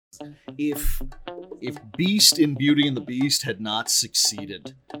if Beast in Beauty and the Beast had not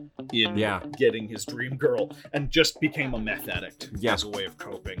succeeded in getting his dream girl and just became a meth addict as a way of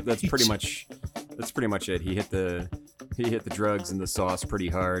coping. That's pretty much it. He hit the drugs and the sauce pretty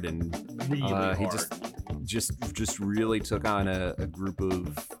hard, and really hard. He just really took on a group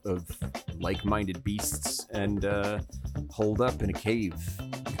of like-minded beasts and holed up in a cave.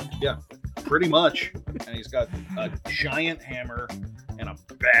 Yeah, pretty much. And he's got a giant hammer and a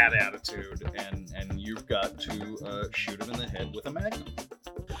bad attitude, and you've got to shoot him in the head with a magnum.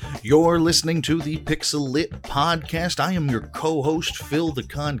 You're listening to the Pixel Lit podcast. I am your co-host, Phil the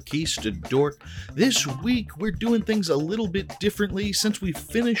Conquistador. This week, we're doing things a little bit differently. Since we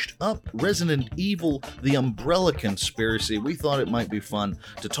finished up Resident Evil, The Umbrella Conspiracy, we thought it might be fun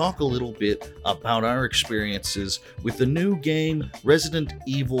to talk a little bit about our experiences with the new game, Resident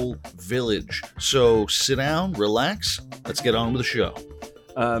Evil Village. So sit down, relax, let's get on with the show.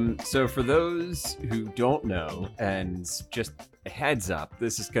 So for those who don't know, and just a heads up,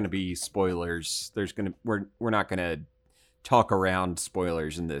 this is going to be spoilers. We're not going to talk around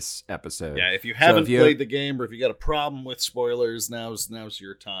spoilers in this episode. Yeah, if you haven't played the game or if you got a problem with spoilers, now's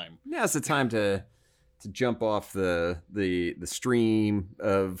your time. Now's the time to jump off the stream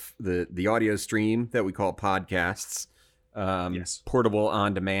of the audio stream that we call podcasts. Portable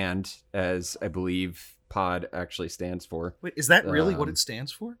on demand, as I believe pod actually stands for. Wait, is that really what it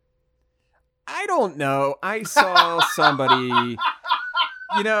stands for? I don't know. I saw somebody,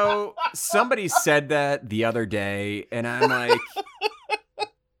 somebody said that the other day, and I'm like,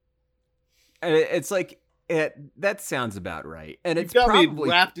 it's like, that sounds about right. And it's probably me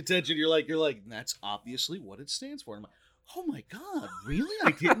rapt attention. You're like, that's obviously what it stands for. And I'm like, oh my God, really?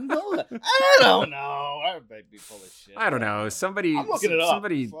 I didn't know that. I don't know. I might be full of shit. I don't know. Somebody, I'm looking it up.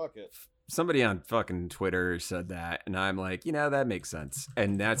 Fuck it. Somebody on fucking Twitter said that, and I'm like, that makes sense.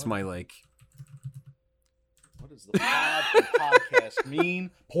 And that's my like. What does the podcast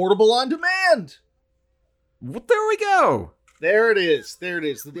mean? Portable on demand. Well, there we go. There it is.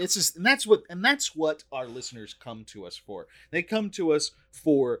 It's just, and that's what our listeners come to us for. They come to us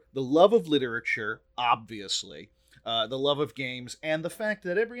for the love of literature, obviously, the love of games, and the fact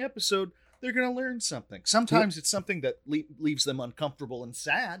that every episode they're going to learn something. Sometimes it's something that leaves them uncomfortable and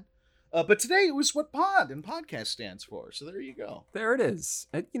sad. But today it was what pod and podcast stands for. So there you go. There it is.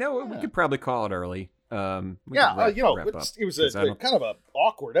 We could probably call it early. It was a kind of a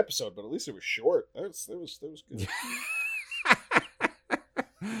awkward episode, but at least it was short. It was good.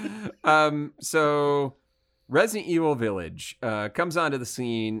 So Resident Evil Village comes onto the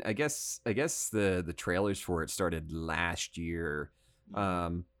scene. I guess the trailers for it started last year.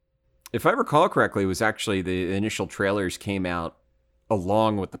 If I recall correctly, it was actually the initial trailers came out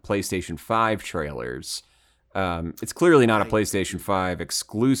along with the PlayStation 5 trailers. It's clearly not a PlayStation 5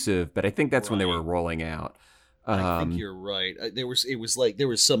 exclusive, but I think that's when they were rolling out. I think you're right. There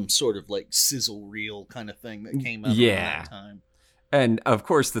was some sort of like sizzle reel kind of thing that came out at that time. And of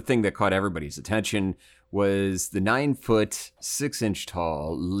course, the thing that caught everybody's attention was the 9-foot, 6-inch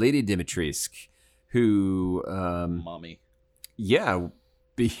tall Lady Dimitrescu, who, mommy, became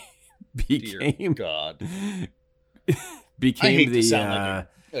Dear God. Became I hate to sound like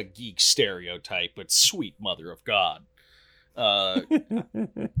a geek stereotype, but sweet mother of God.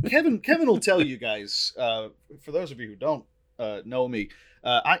 Kevin will tell you guys, for those of you who don't know me,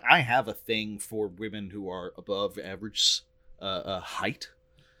 I have a thing for women who are above average height,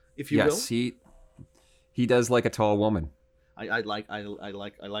 if you will. Yes, he does like a tall woman. I like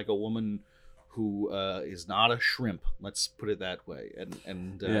a woman who is not a shrimp. Let's put it that way.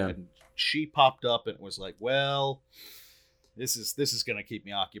 And she popped up and was like, well, this is gonna keep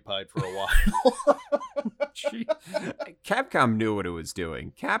me occupied for a while. Capcom knew what it was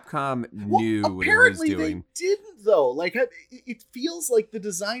doing. Capcom knew what it was doing. Apparently they didn't, though. Like, it feels like the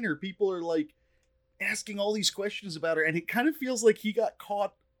designer, people are like asking all these questions about her, and it kind of feels like he got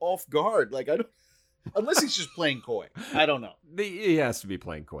caught off guard. Like, I don't, unless he's just playing coy. I don't know. He has to be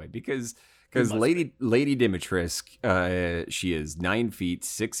playing coy because Lady Dimitrescu, she is 9 feet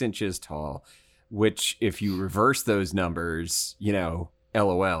 6 inches tall. Which, if you reverse those numbers,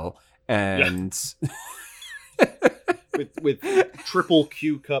 LOL, and with triple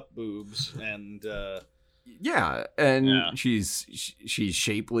Q cup boobs, and she's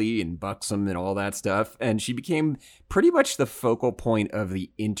shapely and buxom and all that stuff, and she became pretty much the focal point of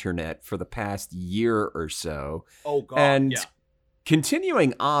the internet for the past year or so. Oh God! And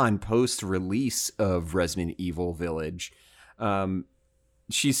continuing on post-release of Resident Evil Village,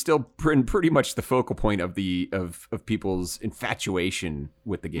 she's still pretty much the focal point of people's infatuation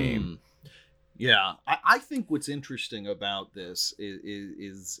with the game. Yeah, I think what's interesting about this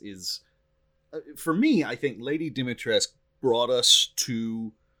is for me, I think Lady Dimitrescu brought us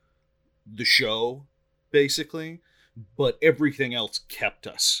to the show, basically, but everything else kept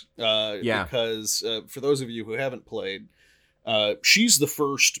us. Because for those of you who haven't played, she's the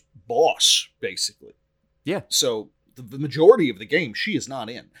first boss, basically. Yeah. So the majority of the game, she is not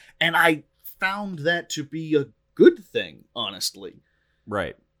in. And I found that to be a good thing, honestly.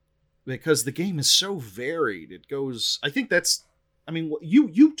 Right. Because the game is so varied. It goes, I think that's, I mean,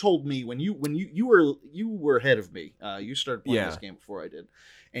 you told me when you were ahead of me. You started playing this game before I did.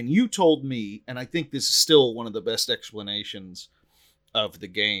 And you told me, and I think this is still one of the best explanations of the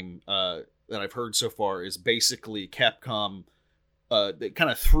game that I've heard so far, is basically Capcom they kind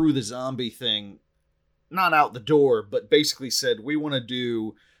of threw the zombie thing not out the door, but basically said, we want to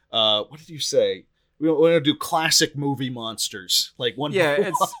do, what did you say? We want to do classic movie monsters. Like one.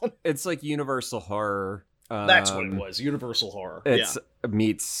 Yeah, it's like Universal Horror. That's what it was. Universal Horror. It's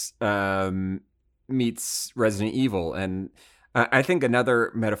meets Resident Evil. And I think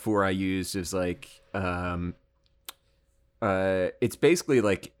another metaphor I used is like, it's basically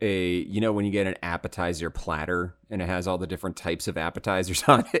like when you get an appetizer platter and it has all the different types of appetizers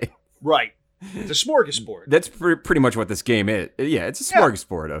on it. Right. It's a smorgasbord. That's pretty much what this game is. Yeah, it's a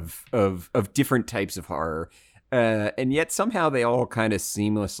smorgasbord of different types of horror. And yet somehow they all kind of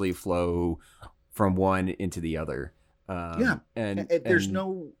seamlessly flow from one into the other. And there's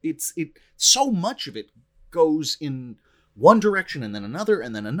so much of it goes in one direction and then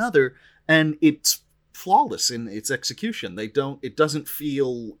another, and it's flawless in its execution. It doesn't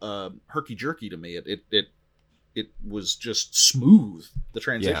feel herky jerky to me. It was just smooth. The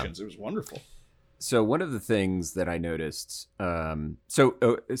transitions, It was wonderful. So one of the things that I noticed,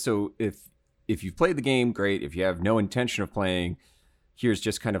 so if you've played the game, great. If you have no intention of playing, here's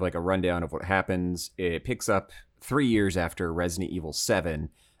just kind of like a rundown of what happens. It picks up 3 years after Resident Evil 7,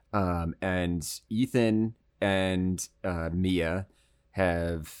 and Ethan and Mia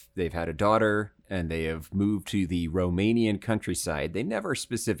they've had a daughter, and they have moved to the Romanian countryside. They never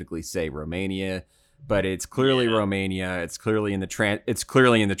specifically say Romania, but it's clearly Romania. It's clearly in the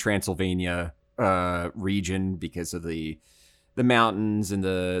Transylvania region because of the mountains and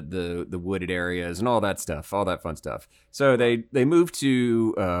the wooded areas and all that stuff, all that fun stuff. So they moved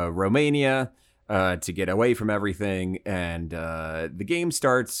to Romania to get away from everything, and the game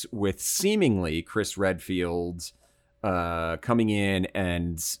starts with seemingly Chris Redfield coming in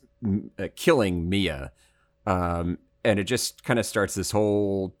and killing Mia. And it just kind of starts this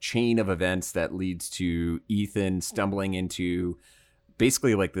whole chain of events that leads to Ethan stumbling into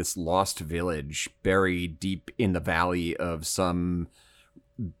basically like this lost village buried deep in the valley of some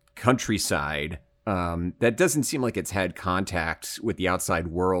countryside that doesn't seem like it's had contact with the outside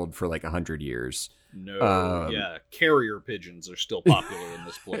world for like 100 years. No, carrier pigeons are still popular in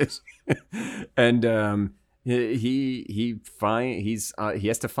this place. And he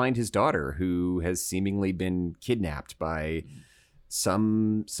has to find his daughter, who has seemingly been kidnapped by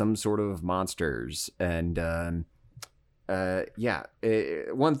some sort of monsters. And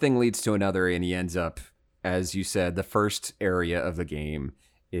one thing leads to another, and he ends up, as you said, the first area of the game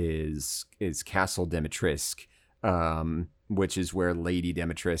is Castle Dimitrescu, which is where Lady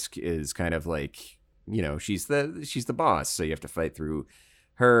Dimitrescu is kind of like, she's the boss. So you have to fight through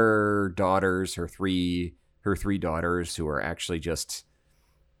her daughters, her three daughters, who are actually just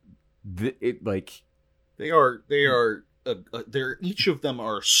they're each of them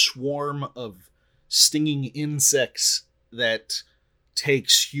are a swarm of stinging insects that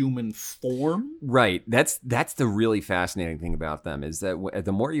takes human form. Right. That's the really fascinating thing about them, is that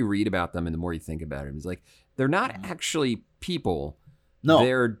the more you read about them and the more you think about it, it's like they're not actually people. No,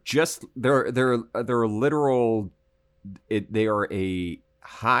 they're a literal. They are a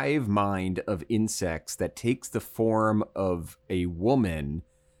hive mind of insects that takes the form of a woman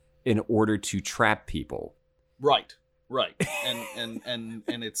in order to trap people. Right. And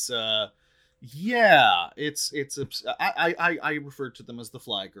it's I refer to them as the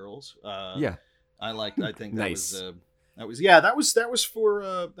Fly Girls. I think that nice. That was for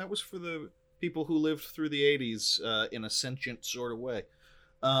the people who lived through the 80s in a sentient sort of way.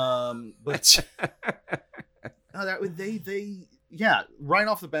 But right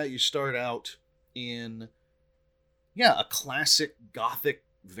off the bat, you start out in a classic gothic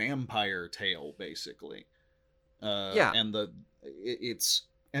vampire tale, basically. And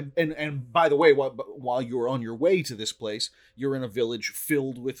by the way, while you're on your way to this place, you're in a village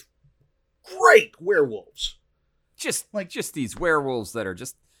filled with great werewolves. Just these werewolves that are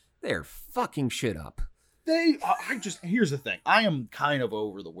they're fucking shit up. Here's the thing. I am kind of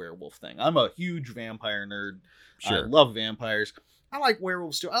over the werewolf thing. I'm a huge vampire nerd. Sure. I love vampires. I like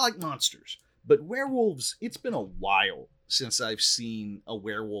werewolves too. I like monsters. But werewolves, it's been a while since I've seen a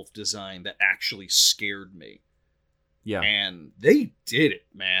werewolf design that actually scared me. Yeah. And they did it,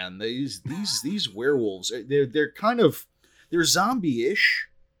 man. These werewolves, they're kind of, they're zombie-ish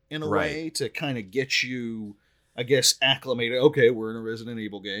in a way to kind of get you, I guess, acclimated. Okay, we're in a Resident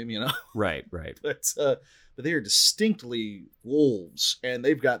Evil game, you know? Right. But they are distinctly wolves, and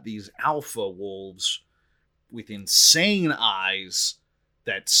they've got these alpha wolves with insane eyes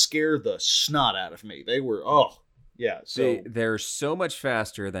that scare the snot out of me. They were, so they're so much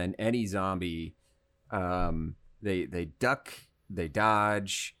faster than any zombie. They duck, they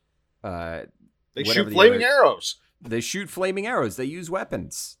dodge. They shoot flaming arrows. They shoot flaming arrows. They use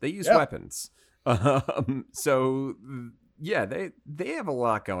weapons. So yeah, they have a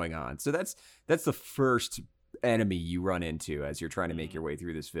lot going on. So that's the first enemy you run into as you're trying to make your way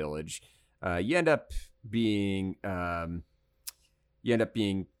through this village. You end up being, I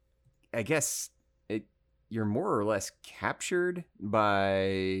guess, you're more or less captured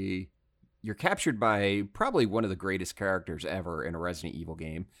by probably one of the greatest characters ever in a Resident Evil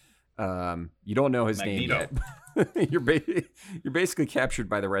game. You don't know his Magneto. name yet. You're basically captured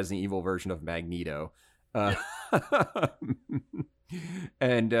by the Resident Evil version of Magneto.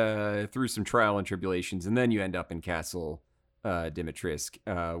 And through some trial and tribulations, and then you end up in Castle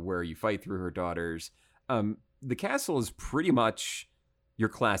Dimitrescu, where you fight through her daughters. The castle is pretty much your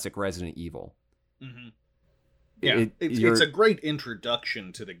classic Resident Evil. Mm-hmm. Yeah, it's a great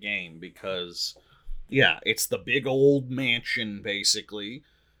introduction to the game because, it's the big old mansion, basically,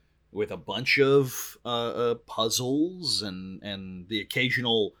 with a bunch of puzzles and the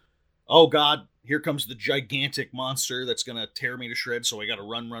occasional, oh god, here comes the gigantic monster that's going to tear me to shreds, so I got to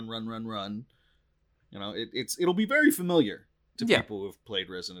run. You know, it'll be very familiar to people who have played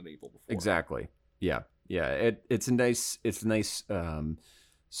Resident Evil before. Exactly. Yeah. It's a nice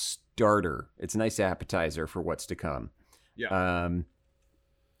starter. It's a nice appetizer for what's to come. Yeah.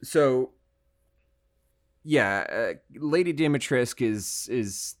 Lady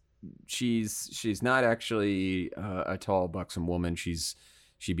Dimitrescu she's not actually a tall, buxom woman.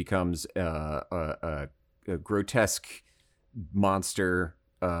 She becomes a grotesque monster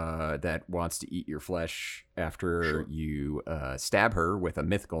that wants to eat your flesh after you stab her with a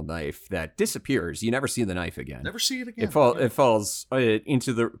mythical knife that disappears. You never see the knife again. Never see it again.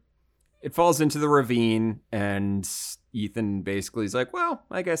 It falls into the ravine, and Ethan basically is like, well,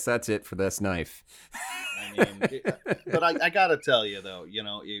 I guess that's it for this knife. I mean, but I gotta tell you though, you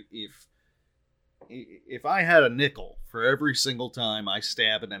know, if I had a nickel for every single time I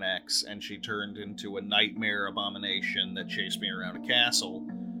stabbed an ex and she turned into a nightmare abomination that chased me around a castle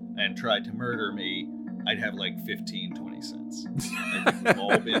and tried to murder me, I'd have like 15, 20 cents. I think we've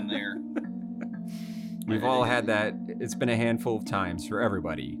all been there. We've all had that. It's been a handful of times for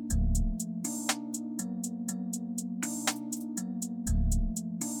everybody.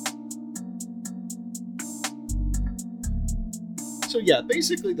 So yeah,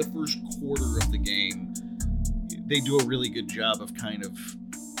 basically the first quarter of the game, they do a really good job of kind of,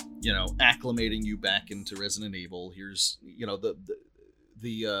 you know, acclimating you back into Resident Evil. Here's, you know, the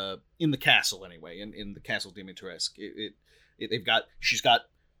in the castle anyway, in the Castle Dimitrescu, she's got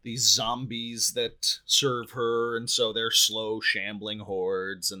these zombies that serve her, and so they're slow shambling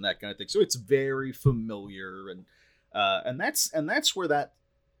hordes and that kind of thing. So it's very familiar, and that's where that,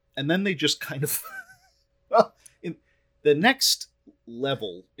 and then they just kind of, well, in the next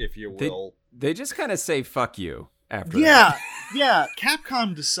level, if you will, they just kind of say fuck you after that. Yeah,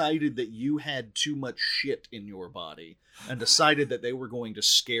 Capcom decided that you had too much shit in your body and decided that they were going to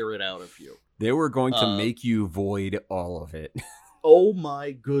scare it out of you. They were going to make you void all of it. Oh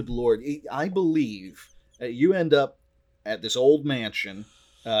my good lord. I believe you end up at this old mansion,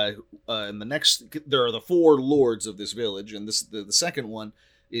 and there are the four lords of this village, and the second one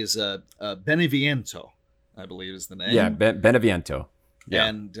is Beneviento, I believe is the name. Yeah, Beneviento. Yeah.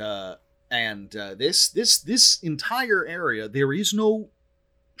 And this entire area, there is no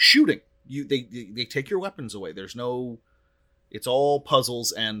shooting. They take your weapons away. There's no, it's all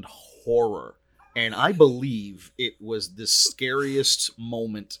puzzles and horror. And I believe it was the scariest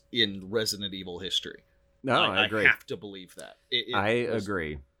moment in Resident Evil history. No, I agree. I have to believe that. I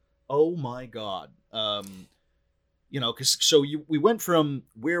agree. Oh my god. You know, we went from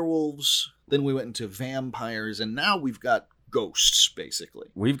werewolves, then we went into vampires, and now we've got ghosts, basically.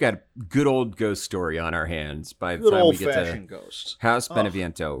 We've got a good old ghost story on our hands by the Good time we get old-fashioned to ghosts. House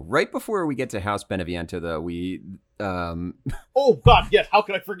Beneviento. Right before we get to House Beneviento, though, we Oh God, yes. How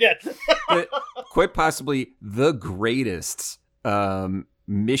could I forget? quite possibly the greatest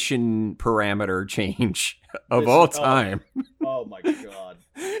mission parameter change of all time. Oh my God!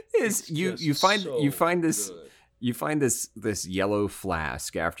 Is you find this yellow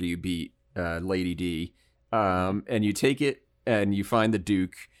flask after you beat Lady D, and you take it and you find the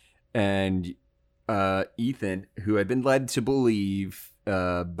Duke and Ethan, who had been led to believe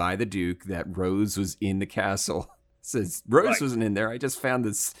by the Duke that Rose was in the castle. Says Rose wasn't in there. I just found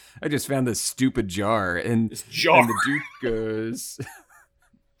this stupid jar, and the Duke goes.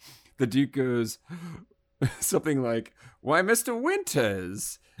 The Duke goes something like, "Why, Mr.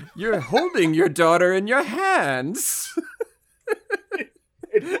 Winters, you're holding your daughter in your hands."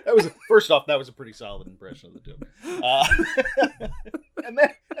 First off, that was a pretty solid impression of the Duke. And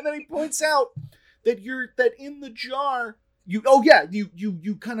then he points out that in the jar you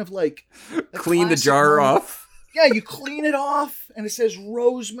kind of like clean the jar off. Yeah, you clean it off, and it says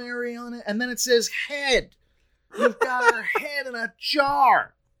rosemary on it, and then it says head. You've got her head in a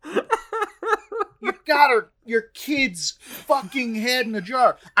jar. You've got your kid's fucking head in a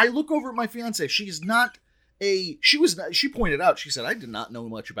jar. I look over at my fiance. She pointed out, she said, I did not know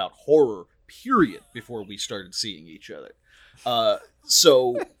much about horror, period, before we started seeing each other.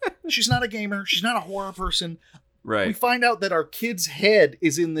 So she's not a gamer. She's not a horror person. Right. We find out that our kid's head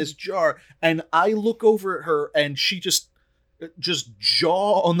is in this jar, and I look over at her, and she just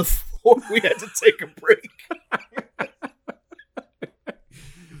jaw on the floor. We had to take a break.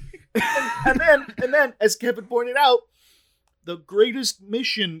 and then, as Kevin pointed out, the greatest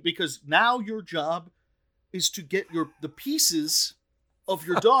mission, because now your job is to get the pieces of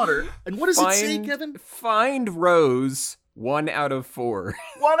your daughter. And what does it say, Kevin? Find Rose 1 out of 4.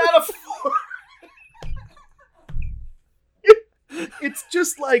 1 out of 4. It's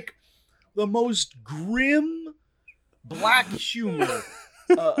just like the most grim black humor.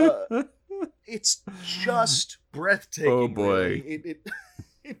 It's just breathtaking. Oh boy. Really.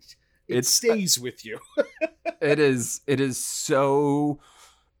 It stays with you. It is so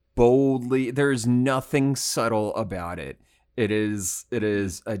boldly. There's nothing subtle about it. It is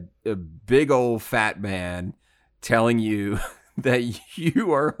a big old fat man telling you that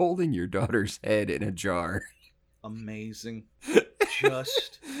you are holding your daughter's head in a jar. Amazing.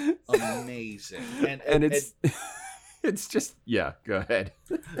 Just amazing. And it's just, yeah, go ahead.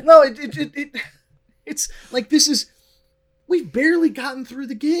 No, it's like, we've barely gotten through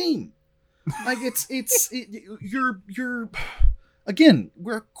the game. Like you're again,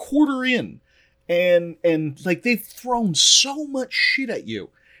 we're a quarter in, and like they've thrown so much shit at you,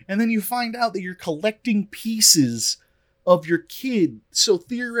 and then you find out that you're collecting pieces of your kid, so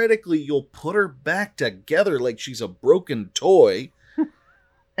theoretically you'll put her back together like she's a broken toy.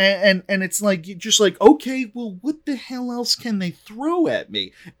 And it's like, you're just like, okay, well, what the hell else can they throw at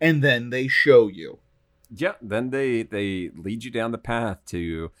me? And then they show you. Yeah, then they lead you down the path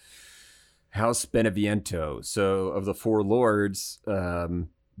to House Beneviento. So of the 4 lords,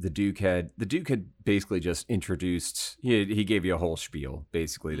 the Duke had basically just introduced. He gave you a whole spiel.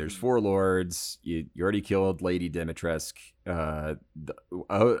 Basically, there's 4 lords. You already killed Lady Dimitrescu.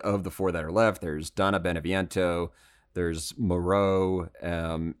 Of the 4 that are left, there's Donna Beneviento, there's Moreau,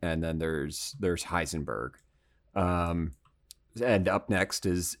 and then there's Heisenberg. And up next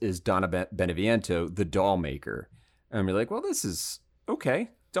is Donna Beneviento, the doll maker. And we're like, well, this is okay.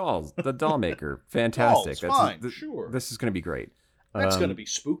 Dolls, the doll maker, fantastic. That's fine, sure. This is going to be great. That's going to be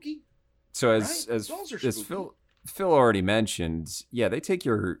spooky. So as Phil already mentioned, yeah, they take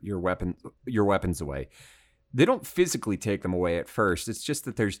your weapons away. They don't physically take them away at first. It's just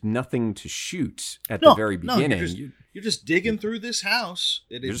that there's nothing to shoot at the very beginning. You're just digging through this house.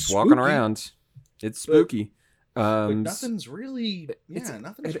 You're just walking around. It's spooky. But nothing's really,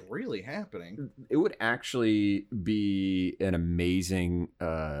 nothing's really happening. It would actually be an amazing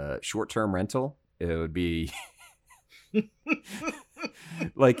short-term rental. It would be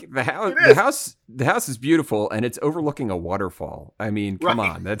like the house is beautiful, and it's overlooking a waterfall. I mean, come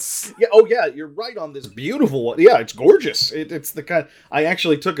on, that's you're right on this beautiful one. Yeah, it's gorgeous. It's the kind. I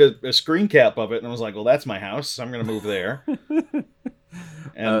actually took a screen cap of it and I was like, well, that's my house. I'm gonna move there.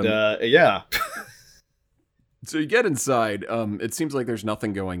 And yeah. So you get inside. It seems like there's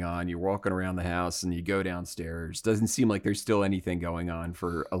nothing going on. You're walking around the house and you go downstairs. Doesn't seem like there's still anything going on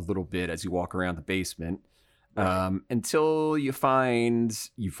for a little bit as you walk around the basement. Until you find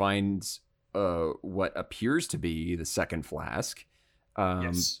what appears to be the second flask.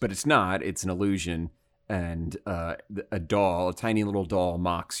 Yes. But it's not. It's an illusion. and a doll, a tiny little doll,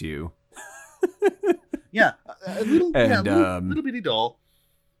 mocks you. Yeah, a little, And, little bitty doll,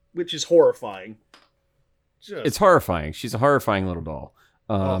 which is horrifying. It's horrifying. She's a horrifying little doll.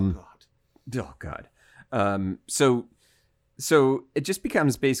 Oh God. So it just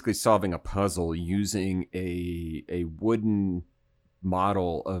becomes basically solving a puzzle using a wooden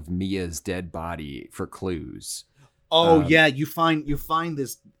model of Mia's dead body for clues. Oh yeah, you find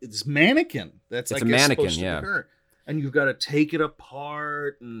this mannequin that's it's I a guess mannequin, supposed yeah. to be her, and you've got to take it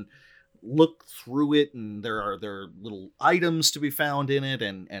apart and look through it, and there are little items to be found in it,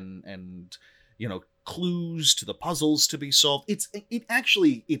 and clues to the puzzles to be solved. It's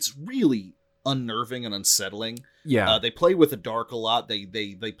really unnerving and unsettling. Yeah. They play with the dark a lot.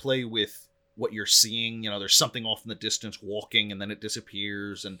 They play with what you're seeing. There's something off in the distance walking, and then it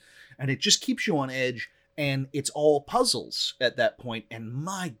disappears, and it just keeps you on edge. And it's all puzzles at that point. And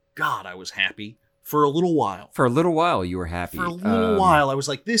my God, I was happy for a little while. For a little while, you were happy. For a little while, I was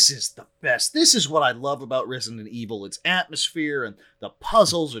like, this is the best. This is what I love about Resident Evil. Its atmosphere and the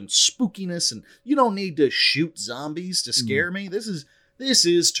puzzles and spookiness. And you don't need to shoot zombies to scare me. This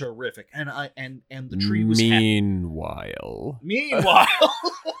is terrific. And the tree was happy. Meanwhile,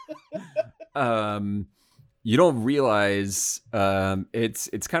 you don't realize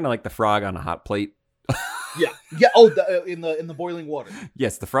it's kind of like the frog on a hot plate. Yeah. Oh, in the boiling water.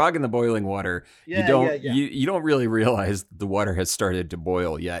 Yes, the frog in the boiling water. Yeah, You don't really realize the water has started to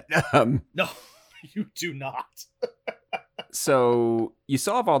boil yet. No, you do not. So you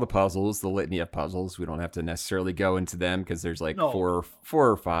solve all the puzzles, the litany of puzzles. We don't have to necessarily go into them because there's like four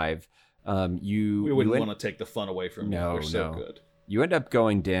or five. We wouldn't want to take the fun away from you. They're so good. You end up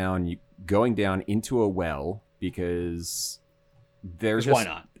going down into a well because there's why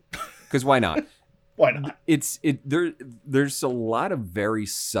not? Because why not? Why not? There's a lot of very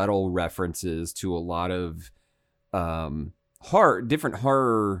subtle references to a lot of different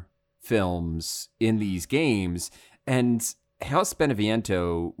horror films in these games, and House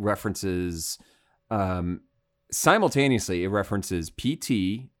Beneviento references simultaneously. It references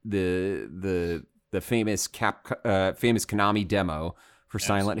PT, the famous famous Konami demo for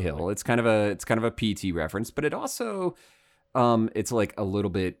Silent Hill. It's kind of a PT reference, but it also it's like a little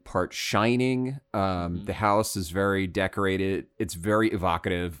bit part Shining. The house is very decorated. It's very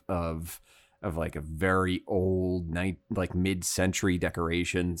evocative of like a very old mid-century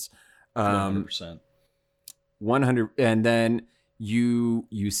decorations. 100%. 100. And then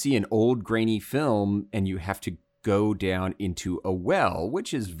you see an old grainy film and you have to go down into a well,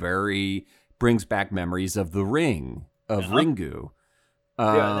 which is brings back memories of The Ring, of Ringu.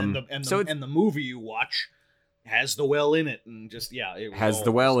 And the movie you watch has the well in it, and just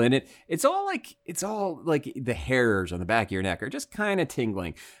the well in it. It's all like the hairs on the back of your neck are just kind of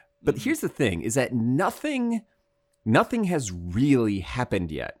tingling. But here's the thing: is that nothing has really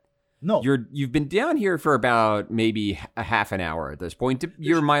happened yet. No, you've been down here for about maybe a half an hour at this point.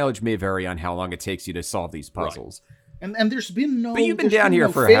 Your mileage may vary on how long it takes you to solve these puzzles. Right. And there's been no. But you've been down here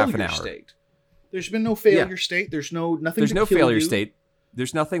for a half an hour. State. There's been no failure state. There's nothing. There's no kill failure you. state.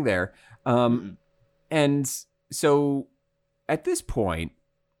 There's nothing there. And so at this point,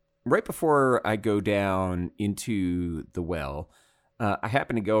 right before I go down into the well, I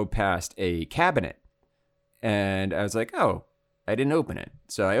happen to go past a cabinet, and I was like, oh, I didn't open it.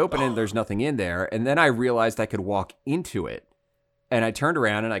 So I opened it, there's nothing in there, and then I realized I could walk into it, and I turned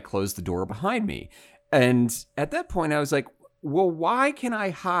around and I closed the door behind me. And at that point, I was like, well, why can I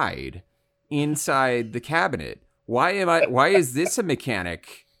hide inside the cabinet? Why is this a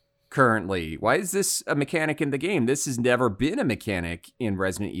mechanic currently? Why is this a mechanic in the game? This has never been a mechanic in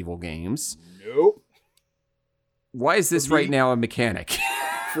Resident Evil games. Nope. Why is this right now a mechanic?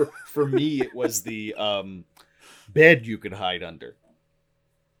 For me, it was the bed you could hide under.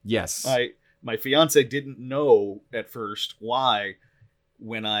 Yes. My fiance didn't know at first why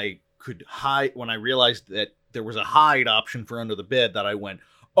when I realized that there was a hide option for under the bed, that I went,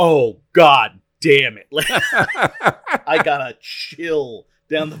 oh, God damn it. I got a chill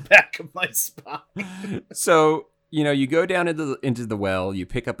down the back of my spine. So, you go down into the well, you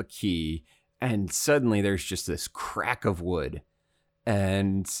pick up a key, and suddenly there's just this crack of wood.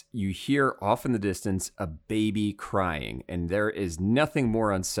 And you hear off in the distance a baby crying. And there is nothing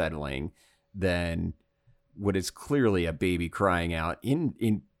more unsettling than what is clearly a baby crying out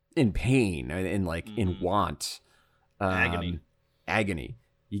in pain and in want. Agony.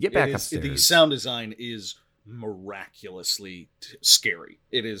 You get back upstairs. The sound design is miraculously scary.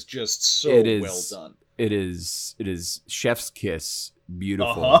 It is just so well done. It is chef's kiss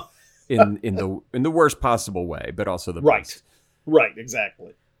beautiful in the worst possible way, but also the best. Right,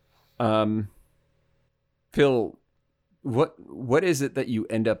 exactly. Phil, what is it that you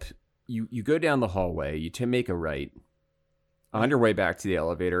end up you go down the hallway, you make a right on your way back to the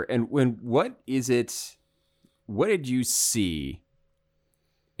elevator, and what did you see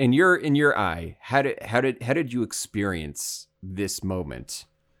in your eye? How did you experience this moment?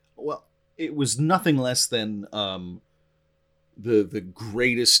 Well, it was nothing less than the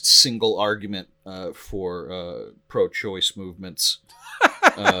greatest single argument for pro-choice movements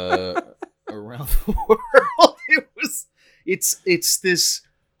around the world. It's this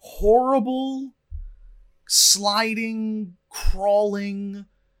horrible, sliding, crawling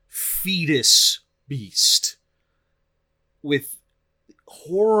fetus beast with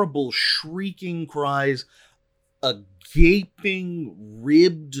horrible shrieking cries, a gaping,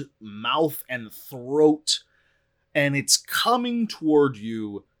 ribbed mouth and throat, and it's coming toward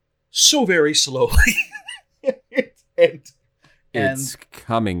you so very slowly. It's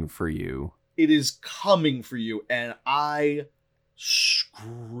coming for you. It is coming for you, and I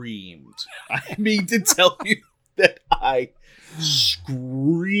screamed. I mean to tell you that I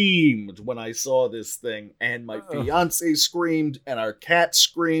screamed when I saw this thing, and my fiance screamed, and our cat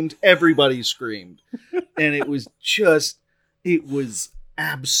screamed, everybody screamed. And it was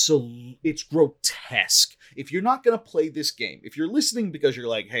absolute, it's grotesque. If you're not going to play this game, if you're listening because you're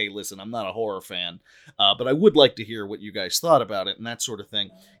like, hey, listen, I'm not a horror fan, but I would like to hear what you guys thought about it and that sort of thing.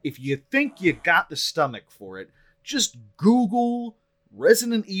 If you think you got the stomach for it, just Google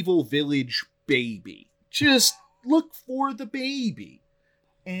Resident Evil Village baby. Just look for the baby.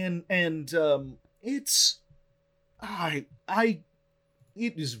 And it's,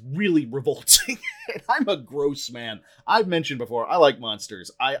 it is really revolting. I'm a gross man. I've mentioned before, I like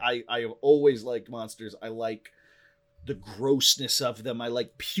monsters. I have always liked monsters. I like the grossness of them. I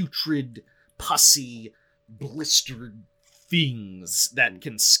like putrid, pussy, blistered things that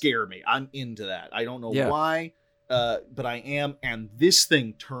can scare me. I'm into that. I don't know why, but I am. And this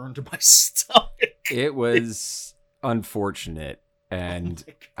thing turned my stomach. It was unfortunate. And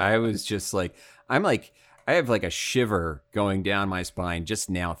I was just like, I have like a shiver going down my spine just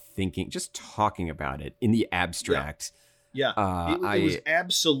now just talking about it in the abstract. Yeah. It was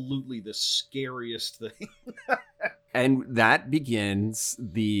absolutely the scariest thing. And that begins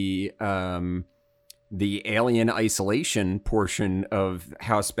the alien isolation portion of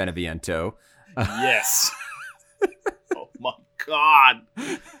House Beneviento. Yes. Oh my God.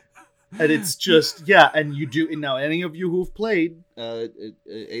 And it's just, and you do, and now any of you who've played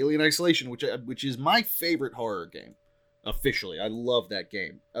Alien Isolation, which is my favorite horror game, officially. I love that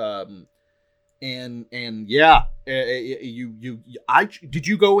game. Did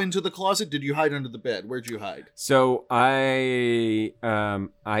you go into the closet? Did you hide under the bed? Where'd you hide? So I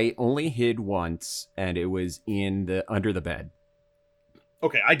only hid once, and it was under the bed.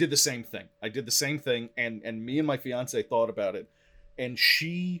 Okay, I did the same thing. And me and my fiance thought about it, and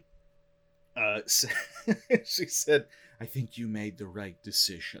she said, I think you made the right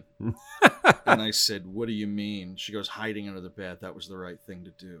decision. And I said, what do you mean? She goes, hiding under the bed, that was the right thing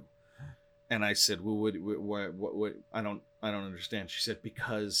to do. And I said, well, what I don't understand. She said,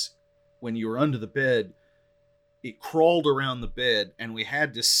 because when you were under the bed, it crawled around the bed, and we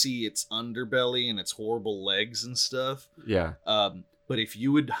had to see its underbelly and its horrible legs and stuff. Yeah. But if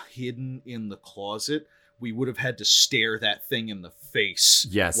you had hidden in the closet, we would have had to stare that thing in the face.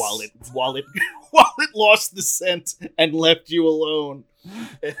 Yes. While it lost the scent and left you alone.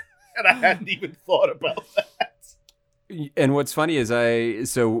 And I hadn't even thought about that. And what's funny is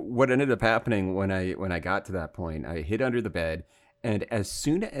so what ended up happening when I got to that point, I hid under the bed, and as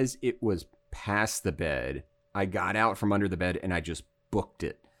soon as it was past the bed, I got out from under the bed and I just booked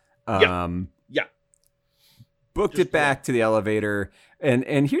it. Booked it back to the elevator.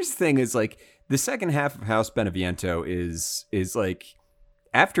 And here's the thing is, like, the second half of House Beneviento is like,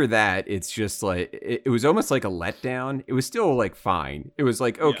 after that, it's just like, it was almost like a letdown. It was still like fine. It was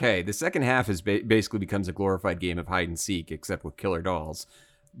like, okay, the second half is basically becomes a glorified game of hide and seek, except with killer dolls.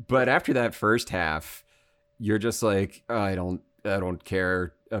 But after that first half, you're just like, oh, I don't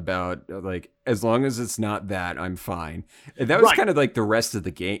care about, like, as long as it's not that, I'm fine. And that was kind of like the rest of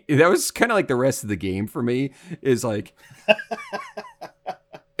the game. That was kind of like the rest of the game for me, is like,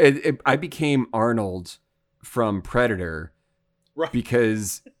 I became Arnold from Predator,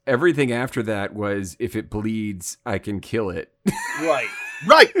 because everything after that was, if it bleeds, I can kill it.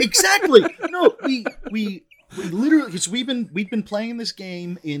 Right, exactly. No, we literally, because we've been playing this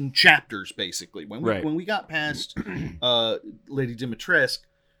game in chapters, basically. When we got past Lady Dimitrescu,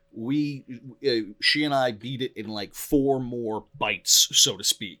 she and I beat it in like 4 more bites, so to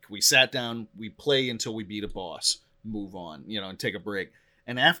speak. We sat down, we play until we beat a boss, move on, and take a break.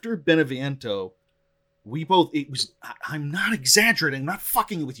 And after Beneviento, I'm not exaggerating, I'm not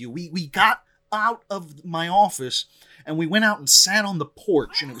fucking with you. We got out of my office and we went out and sat on the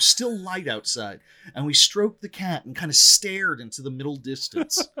porch, and it was still light outside, and we stroked the cat and kind of stared into the middle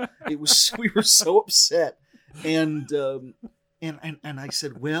distance. We were so upset. And I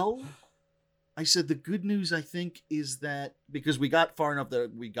said, well, the good news, I think, is that because we got far enough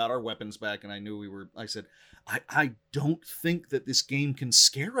that we got our weapons back, and I knew I said, I don't think that this game can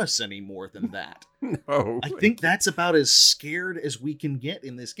scare us any more than that. No. I think that's about as scared as we can get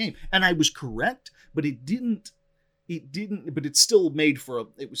in this game. And I was correct, but it didn't, but it still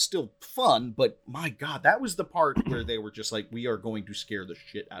it was still fun, but my God, that was the part where they were just like, we are going to scare the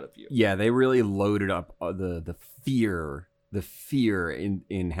shit out of you. Yeah, they really loaded up the fear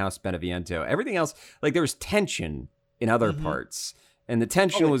in House Beneviento. Everything else, like there was tension in other parts, and the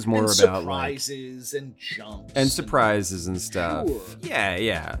tension was more about surprises and jumps and surprises and stuff. Sure.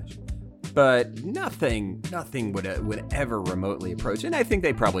 Yeah, but nothing would ever remotely approach, and I think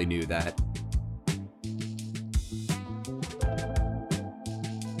they probably knew that.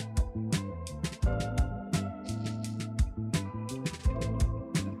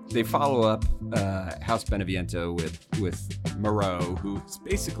 They follow up House Beneviento with Moreau, who's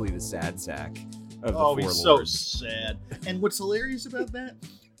basically the sad sack of the four lords. So sad. And what's hilarious about that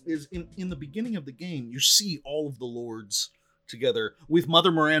is in the beginning of the game, you see all of the lords together with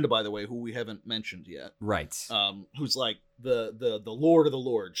Mother Miranda, by the way, who we haven't mentioned yet. Right. Who's like the Lord of the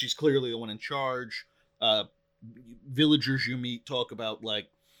Lord. She's clearly the one in charge. Villagers you meet talk about, like,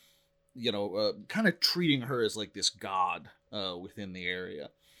 kind of treating her as like this god within the area.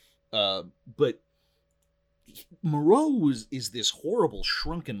 But Moreau is this horrible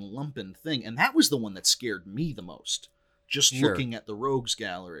shrunken lumpen thing, and that was the one that scared me the most. Just looking at the rogues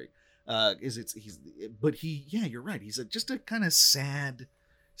gallery, yeah, you're right. He's just a kind of sad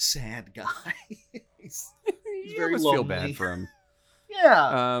guy. he's very lonely. Feel bad for him.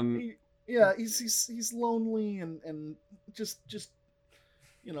 Yeah. He's lonely and just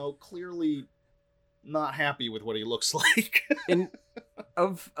clearly not happy with what he looks like. And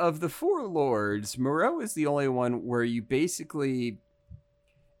of the four lords, Moreau is the only one where you basically,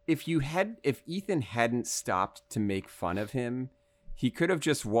 if Ethan hadn't stopped to make fun of him, he could have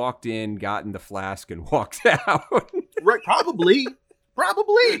just walked in, gotten the flask, and walked out. Right, probably.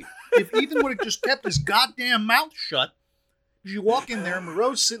 If Ethan would have just kept his goddamn mouth shut. You walk in there,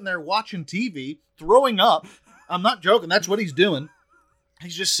 Moreau's sitting there watching TV, throwing up. I'm not joking, that's what he's doing.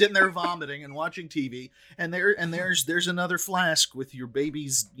 He's just sitting there vomiting and watching TV, and there's another flask with your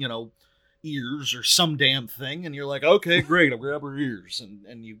baby's, ears or some damn thing, and you're like, okay, great, I'll grab her ears,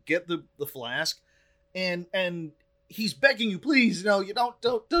 and you get the flask, and he's begging you, please, you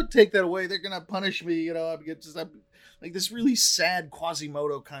don't take that away. They're gonna punish me, I'm like this really sad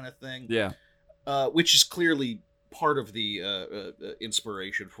Quasimodo kind of thing. Yeah, which is clearly part of the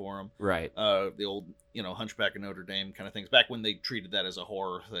inspiration for him. Right. The old, Hunchback of Notre Dame kind of things, back when they treated that as a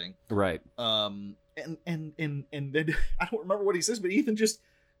horror thing. Right. And then I don't remember what he says, but Ethan just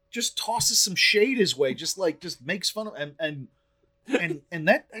tosses some shade his way, just makes fun of him, and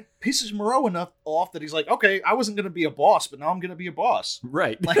that pisses Moreau enough off that he's like, okay, I wasn't going to be a boss, but now I'm going to be a boss.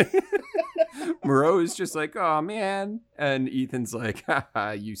 Right. Like, Moreau is just like, oh man, and Ethan's like,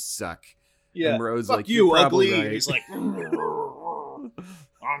 haha, you suck. Yeah, and Moreau's fuck like, you, ugly. Right. He's like, I'm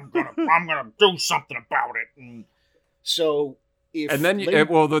gonna do something about it. And so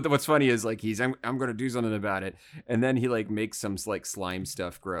what's funny is like I'm gonna do something about it, and then he like makes some like slime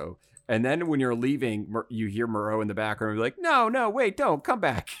stuff grow, and then when you're leaving, you hear Moreau in the background be like, no, wait, don't come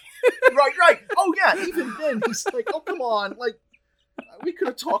back. Right. Oh yeah, even then he's like, oh come on, like we could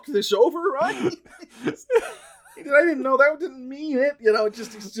have talked this over, right? I didn't know that didn't mean it.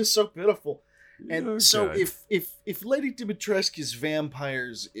 It's just so pitiful. And so if Lady Dimitrescu's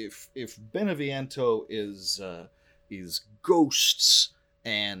vampires, if Beneviento is ghosts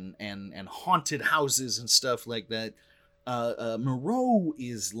and haunted houses and stuff like that, Moreau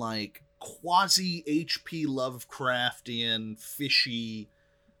is like quasi H.P. Lovecraftian, fishy,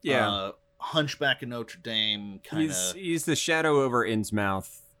 Hunchback of Notre Dame kind of. He's the shadow over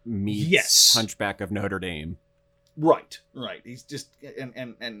Innsmouth meets Hunchback of Notre Dame. Right. He's just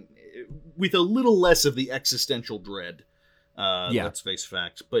and with a little less of the existential dread. Let's face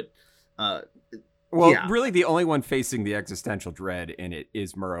facts. But really, the only one facing the existential dread in it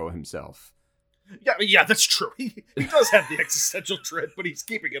is Moreau himself. Yeah, that's true. He does have the existential dread, but he's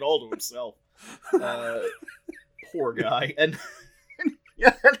keeping it all to himself. Poor guy. And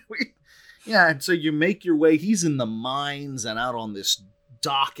and so you make your way. He's in the mines and out on this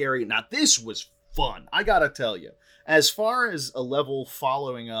dock area. Now, this was fun. I gotta tell you. As far as a level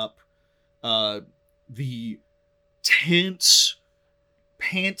following up the tense,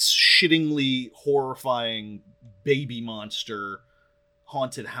 pants-shittingly horrifying baby monster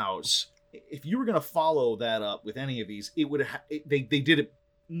haunted house. If you were going to this that up with any of these, it would they did it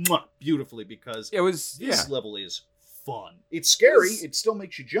beautifully, because it was this level is fun. It's scary. It still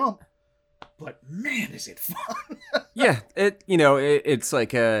makes you jump, but man, is it fun! Yeah, it's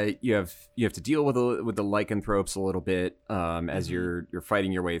like you have to deal with the lycanthropes a little bit as you're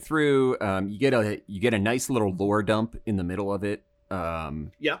fighting your way through. You get a nice little lore dump in the middle of it.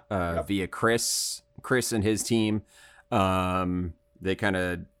 Via Chris and his team. They kind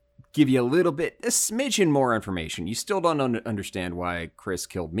of give you a smidgen more information. You still don't understand why Chris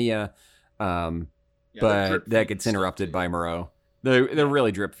killed Mia, but that gets interrupted by Moreau. They're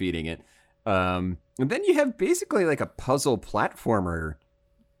really drip feeding it. And then you have basically like a puzzle platformer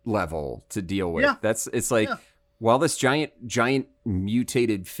level to deal with. Yeah. While this giant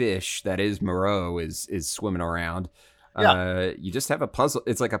mutated fish that is Moreau is swimming around, you just have a puzzle.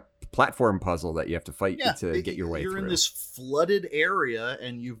 It's like a platform puzzle that you have to fight to get your way through. You're in this flooded area,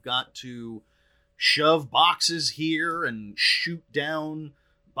 and you've got to shove boxes here and shoot down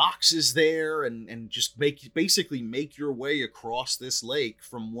boxes there, and just basically make your way across this lake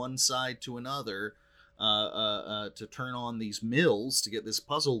from one side to another to turn on these mills to get this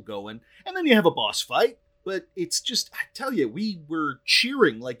puzzle going. And then you have a boss fight, but it's just, I tell you, we were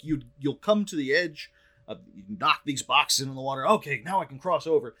cheering like you'll come to the edge. You knock these boxes into the water. Okay, now I can cross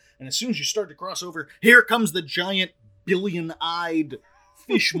over. And as soon as you start to cross over, here comes the giant billion-eyed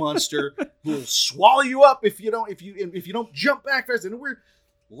fish monster who will swallow you up if you don't jump back fast. And we're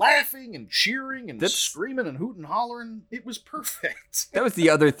laughing and cheering and screaming and hooting and hollering. It was perfect. That was the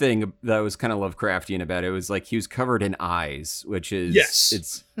other thing that was kind of Lovecraftian about it. It was like he was covered in eyes, which is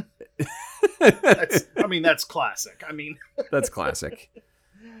it's. That's classic. That's classic.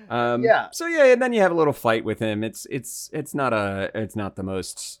 So and then you have a little fight with him. It's not the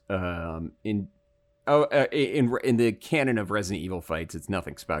most in the canon of Resident Evil fights. It's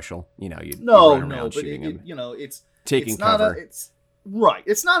nothing special. You run around shooting him. It's taking cover.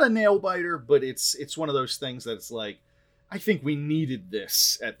 It's not a nail biter, but it's one of those things that's like, I think we needed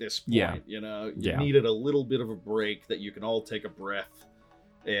this at this point. You needed a little bit of a break that you can all take a breath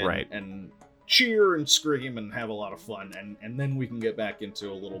and cheer and scream and have a lot of fun, and then we can get back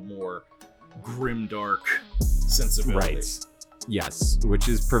into a little more grimdark sensibility. Right. Yes, which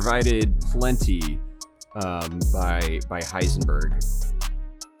is provided plenty by Heisenberg.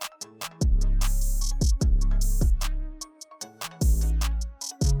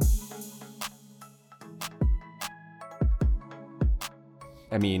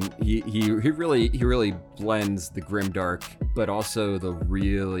 I mean, he really blends the grimdark, but also the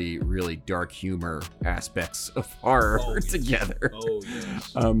really, really dark humor aspects of horror together. Oh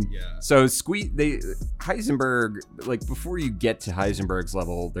yes. So Heisenberg, like before you get to Heisenberg's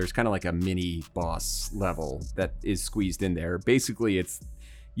level, there's kind of like a mini boss level that is squeezed in there. Basically,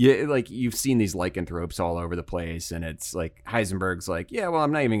 like you've seen these lycanthropes all over the place, and it's like Heisenberg's like, yeah, well,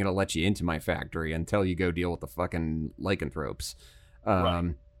 I'm not even gonna let you into my factory until you go deal with the fucking lycanthropes.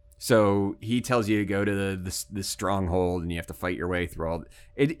 So he tells you to go to the stronghold, and you have to fight your way through all.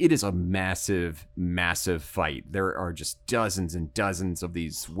 It is a massive fight. There are just dozens and dozens of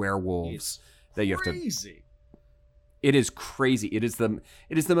these werewolves that you have to. It is crazy. It is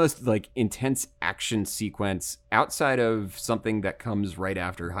the most like intense action sequence outside of something that comes right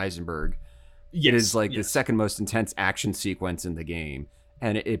after Heisenberg. It is like the second most intense action sequence in the game.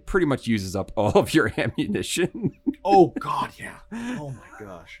 And it pretty much uses up all of your ammunition. Oh, God, yeah. Oh, my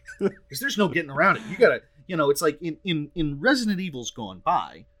gosh. Because there's no getting around it. You got to, it's like in Resident Evil's gone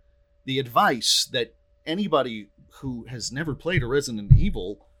by, the advice that anybody who has never played a Resident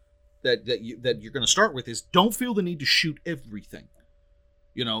Evil that you're going to start with is don't feel the need to shoot everything.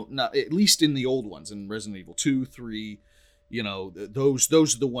 Not, at least in the old ones, in Resident Evil 2, 3, those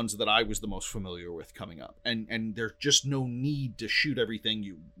are the ones that I was the most familiar with coming up, and there's just no need to shoot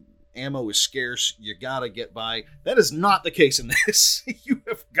everything. Ammo is scarce. You gotta get by. That is not the case in this. You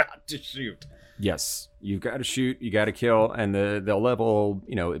have got to shoot. Yes, you've got to shoot. You got to kill, and the level,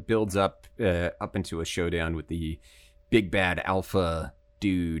 it builds up into a showdown with the big bad alpha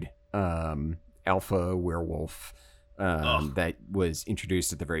dude, alpha werewolf that was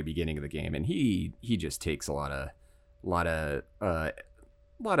introduced at the very beginning of the game, and he just takes a lot of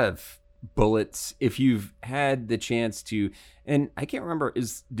bullets. If you've had the chance to, and I can't remember,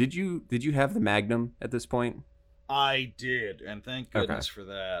 did you have the Magnum at this point? I did, and thank goodness for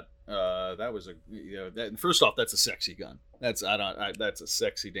that. That was first off, that's a sexy gun. That's a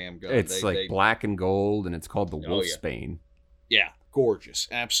sexy damn gun. It's black and gold, and it's called the Wolfsbane. Yeah. gorgeous,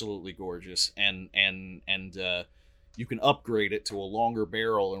 absolutely gorgeous, and you can upgrade it to a longer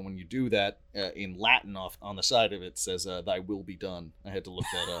barrel, and when you do that, in Latin on the side of it says "Thy will be done." I had to look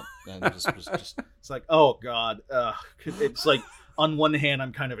that up, and just it's like, oh god, it's like on one hand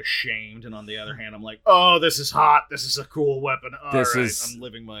I'm kind of ashamed, and on the other hand I'm like, oh, this is hot, this is a cool weapon. I'm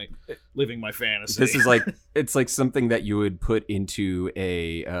living my fantasy. This is like it's like something that you would put into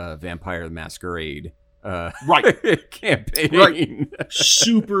a Vampire the Masquerade campaign. Right.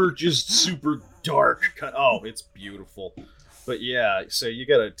 super dark. Oh, it's beautiful. But yeah, so you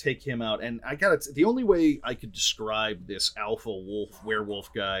gotta take him out, and the only way I could describe this alpha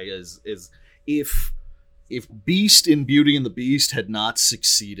werewolf guy is if Beast in Beauty and the Beast had not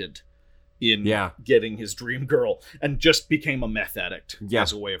succeeded in getting his dream girl and just became a meth addict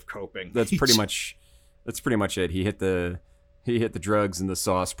as a way of coping. That's pretty much it. He hit the drugs and the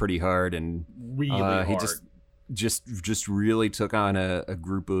sauce pretty hard, and really hard. He just really took on a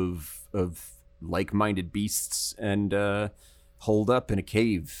group of like-minded beasts and holed up in a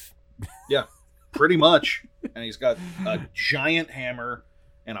cave. Yeah, pretty much. And he's got a giant hammer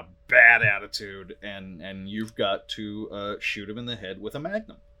and a bad attitude, and you've got to shoot him in the head with a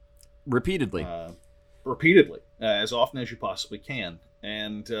magnum repeatedly, as often as you possibly can,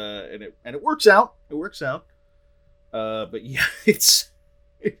 and it works out. It works out. But yeah, it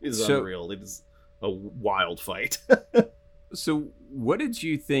is unreal. It is a wild fight. So what did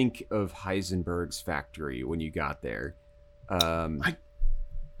you think of Heisenberg's factory when you got there? I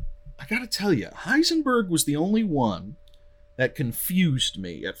gotta tell you, Heisenberg was the only one that confused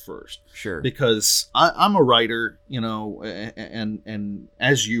me at first. Sure. Because I'm a writer, and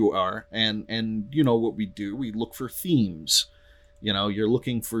as you are, and you know what we do, we look for themes. You're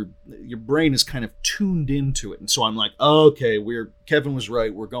looking for, your brain is kind of tuned into it. And so I'm like, okay, Kevin was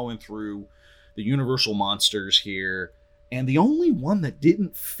right. We're going through the Universal monsters here. And the only one that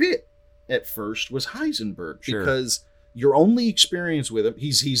didn't fit at first was Heisenberg, because your only experience with him,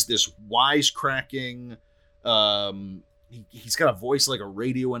 he's this wisecracking, he's got a voice like a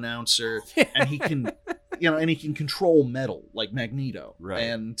radio announcer, and he can, and he can control metal like Magneto. Right.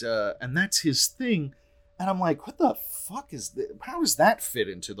 And that's his thing. And I'm like, what the fuck is this? How does that fit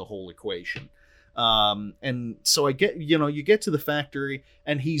into the whole equation? And so I get, you get to the factory,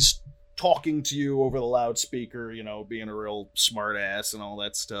 and he's talking to you over the loudspeaker, being a real smart ass and all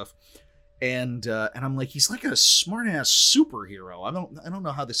that stuff. And I'm like, he's like a smart ass superhero. I don't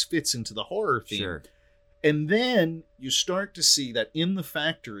know how this fits into the horror theme. Sure. And then you start to see that in the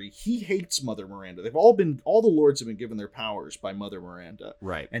factory, he hates Mother Miranda. All the lords have been given their powers by Mother Miranda.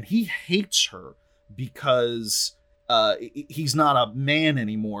 Right. And he hates her because he's not a man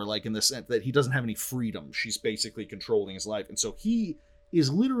anymore, like in the sense that he doesn't have any freedom. She's basically controlling his life. And so he is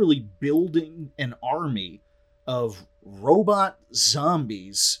literally building an army of robot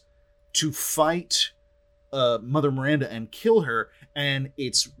zombies to fight Mother Miranda and kill her. And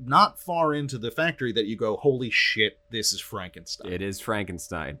it's not far into the factory that you go, holy shit, this is Frankenstein. It is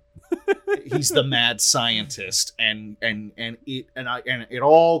Frankenstein. He's the mad scientist, and it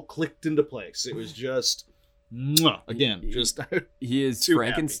all clicked into place. It was just he is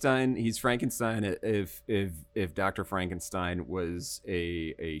Frankenstein. Happy. He's Frankenstein if Dr. Frankenstein was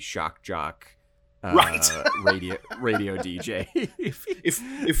a shock jock, right? radio DJ.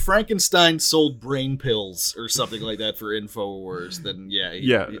 if Frankenstein sold brain pills or something like that for InfoWars, then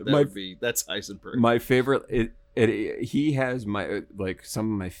that's Heisenberg. My favorite. He has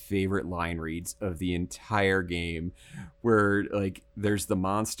some of my favorite line reads of the entire game, where there's the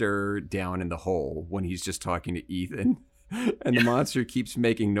monster down in the hole when he's just talking to Ethan, and the monster keeps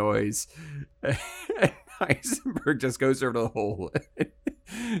making noise, and Heisenberg just goes over to the hole.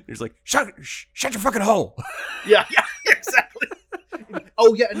 He's like, shut your fucking hole. Yeah, exactly.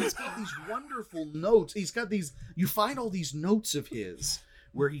 Oh yeah, and he's got these wonderful notes. He's got these. You find all these notes of his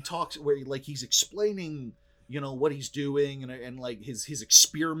where he talks, where he's explaining, what he's doing and like his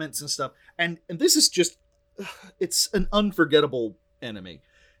experiments and stuff. And this is just, it's an unforgettable enemy.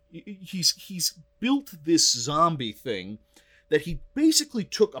 He's built this zombie thing that he basically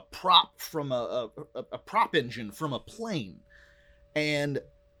took a prop from a prop engine from a plane and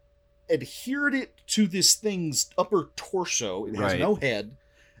adhered it to this thing's upper torso. It has no head.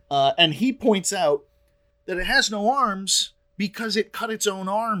 And he points out that it has no arms because it cut its own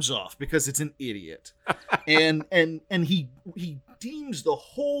arms off because it's an idiot. and he deems the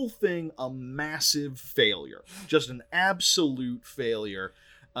whole thing a massive failure, just an absolute failure.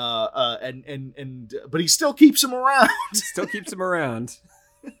 But he still keeps him around.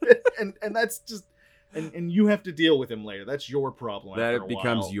 and that's just, and you have to deal with him later. That's your problem. That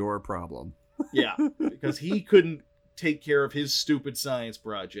becomes your problem. Yeah, because he couldn't take care of his stupid science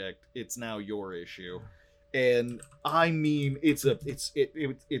project. It's now your issue. And I mean, it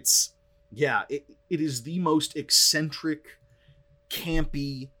is the most eccentric,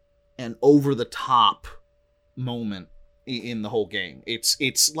 campy, and over the top moment in the whole game. It's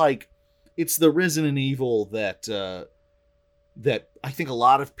the Resident Evil that I think a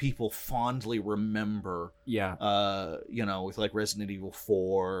lot of people fondly remember. Yeah. With like Resident Evil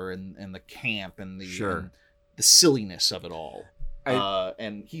 4 and the camp and Sure. the silliness of it all.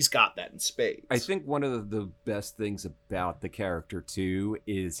 And he's got that in spades. I think one of the best things about the character too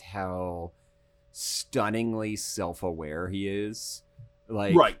is how stunningly self-aware he is.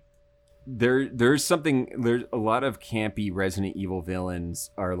 Like, right. There's a lot of campy Resident Evil villains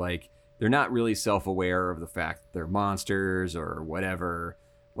are like, they're not really self-aware of the fact that they're monsters or whatever.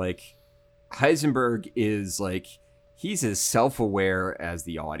 Like, Heisenberg is like, he's as self-aware as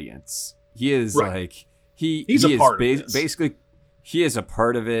the audience. He is right. like, he is of basically, he is a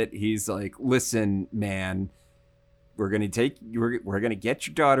part of it. He's like, listen, man, we're gonna get your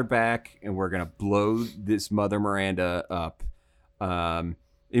daughter back, and we're gonna blow this Mother Miranda up.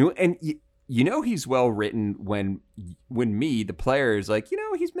 He's well written when me, the player, is like,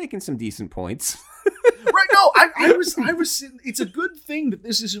 he's making some decent points. Right? No, I was sitting. It's a good thing that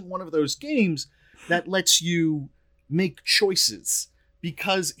this isn't one of those games that lets you make choices.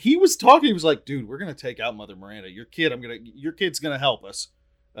 Because he was talking, he was like, dude, we're going to take out Mother Miranda. Your kid's going to help us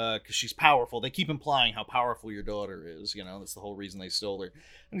because she's powerful. They keep implying how powerful your daughter is. That's the whole reason they stole her.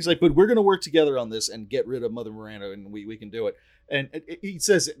 And he's like, but we're going to work together on this and get rid of Mother Miranda, and we can do it. And he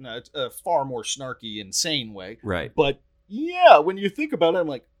says it in a far more snarky, insane way. Right. But yeah, when you think about it, I'm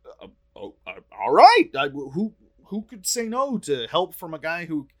like, all right. Who could say no to help from a guy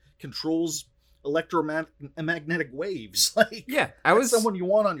who controls electromagnetic waves? Like, yeah, that's someone you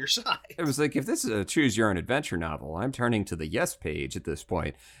want on your side. It was like, if this is a choose your own adventure novel, I'm turning to the yes page at this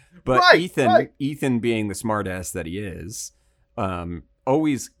point. But Ethan being the smartass that he is,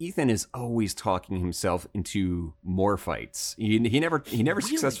 Ethan is always talking himself into more fights. He never really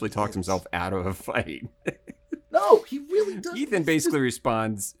successfully talks himself out of a fight. No, he really doesn't. Ethan basically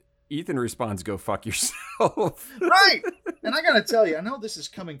responds, go fuck yourself. Right. And I gotta tell you, I know this is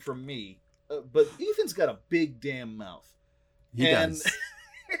coming from me, but Ethan's got a big damn mouth. He does.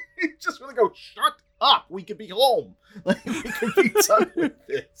 He just want to go, shut up. We could be home. Like, we could be done with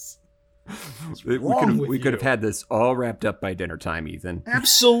this. We could have had this all wrapped up by dinner time, Ethan.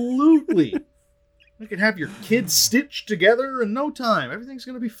 Absolutely. We could have your kids stitched together in no time. Everything's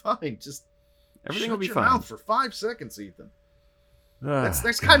going to be fine. Just everything will be shut fine. your mouth for 5 seconds, Ethan.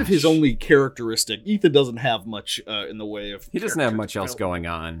 That's kind of his only characteristic. Ethan doesn't have much in the way of. He doesn't have much else going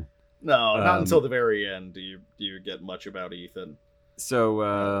on. No, not until the very end do you get much about Ethan.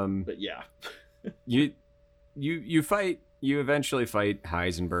 So, but yeah, you eventually fight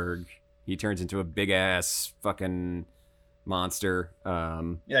Heisenberg. He turns into a big ass fucking monster.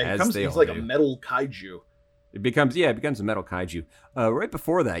 He's like a metal kaiju. It becomes a metal kaiju. Right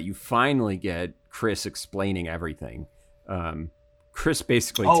before that, you finally get Chris explaining everything. Chris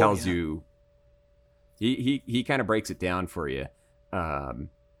basically tells you, he kind of breaks it down for you,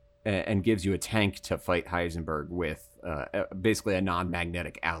 and gives you a tank to fight Heisenberg with, basically a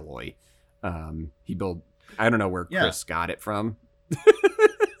non-magnetic alloy. I don't know where Chris got it from.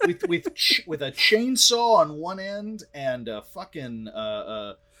 with a chainsaw on one end and a fucking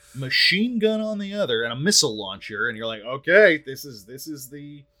machine gun on the other and a missile launcher, and you're like, okay, this is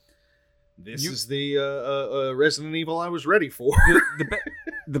the Resident Evil I was ready for.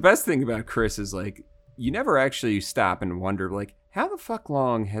 The best thing about Chris is, like, you never actually stop and wonder, like, how the fuck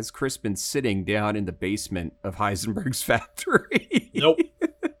long has Chris been sitting down in the basement of Heisenberg's factory? Nope.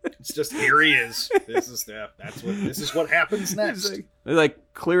 It's just, here he is. This is what happens next.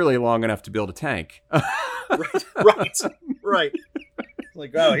 Like clearly long enough to build a tank. Right.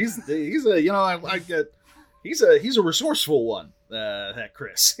 Like, oh, he's a resourceful one. That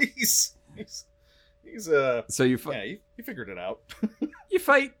Chris. He's so you figured it out. you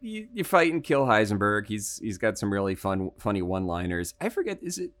fight and kill Heisenberg. He's got some really funny one-liners. I forget,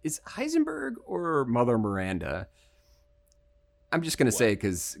 is Heisenberg or Mother Miranda? I'm just gonna say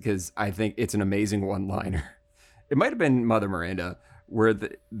because I think it's an amazing one-liner. It might have been Mother Miranda, where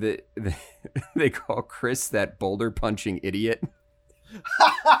they call Chris that boulder punching idiot.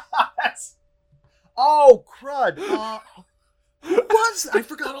 Oh crud! I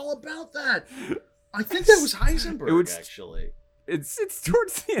forgot all about that. I think that was Heisenberg, actually. It's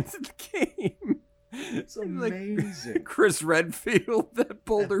towards the end of the game. It's amazing. Like Chris Redfield, that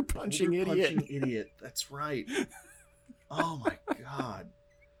boulder punching idiot. That's right. Oh my god.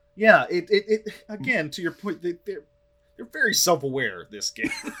 Yeah, it again, to your point, You're very self-aware, this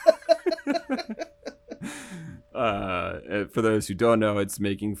game. For those who don't know, it's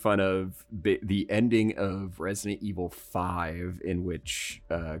making fun of the ending of Resident Evil 5, in which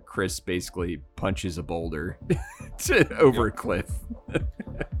Chris basically punches a boulder over a cliff.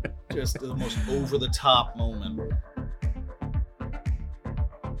 Just the most over-the-top moment.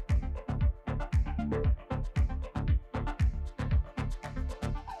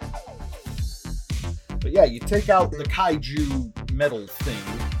 But yeah, you take out the kaiju metal thing,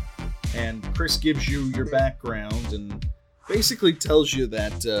 and Chris gives you your background and basically tells you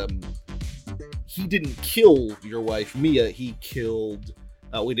that he didn't kill your wife, Mia. He killed...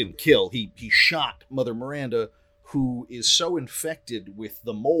 we didn't kill. He shot Mother Miranda, who is so infected with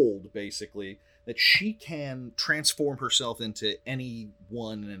the mold, basically, that she can transform herself into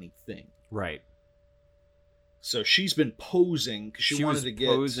anyone and anything. Right. So she's been posing because she wanted to get...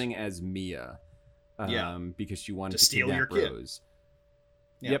 posing as Mia. Because she wanted to steal your kid. Rose.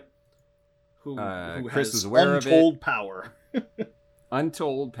 Yeah. Yep. Who Chris has was aware untold of it. Power.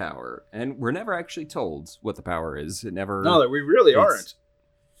 Untold power. And we're never actually told what the power is. It never... No, we really aren't.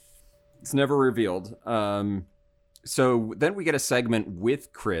 It's never revealed. So then we get a segment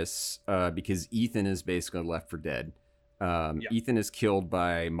with Chris, because Ethan is basically left for dead. Ethan is killed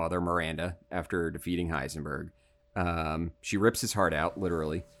by Mother Miranda after defeating Heisenberg. She rips his heart out,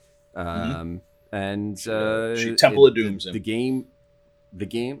 literally. And she Temple of Dooms him. The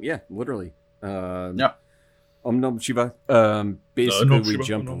game, yeah, literally. Yeah. Om Nom Shiva. Basically, we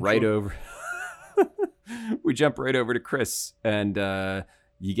jump right over. We jump right over to Chris, and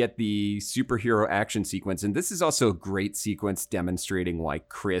you get the superhero action sequence. And this is also a great sequence demonstrating why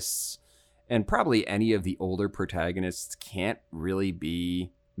Chris and probably any of the older protagonists can't really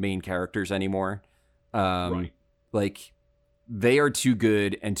be main characters anymore. Right. Like, they are too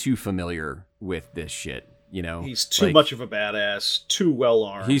good and too familiar with this shit, you know? He's too much of a badass, too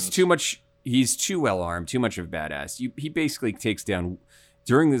well-armed. He's too well-armed, too much of a badass. He basically takes down...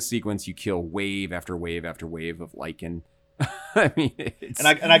 During this sequence, you kill wave after wave after wave of Lycan. I mean, and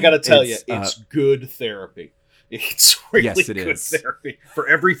I gotta tell you, it's good therapy. It's really good therapy for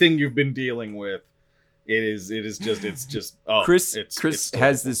everything you've been dealing with. It's just. Oh, Chris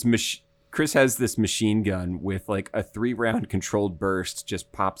has this machine gun with like a 3-round controlled burst.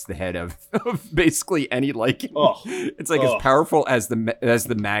 Just pops the head of basically any Lycan. Oh, it's like as powerful as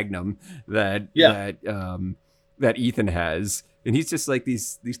the Magnum that Ethan has. And he's just like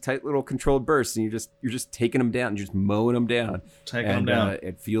these tight little controlled bursts, and you're just taking them down, and just mowing them down.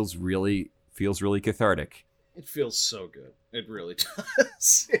 It feels really cathartic. It feels so good. It really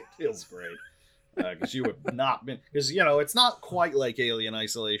does. It feels great. Because you have not been, because it's not quite like Alien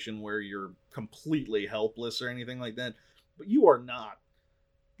Isolation where you're completely helpless or anything like that. But you are not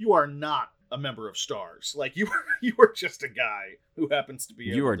a member of STARS. Like you are just a guy who happens to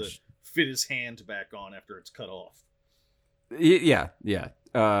be able to fit his hand back on after it's cut off. Yeah.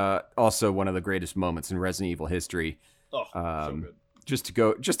 Also, one of the greatest moments in Resident Evil history. Oh, so good.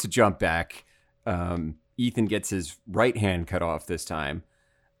 Just to jump back, Ethan gets his right hand cut off this time,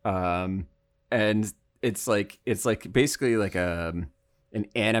 and it's like basically like an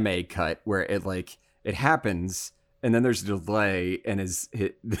anime cut where it happens, and then there's a delay, and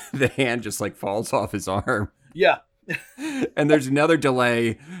the hand just like falls off his arm. Yeah. And there's another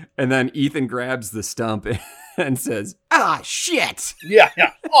delay, and then Ethan grabs the stump and says, "Ah, shit!" Yeah.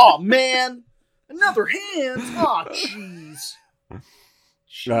 Oh man, another hand. Oh jeez.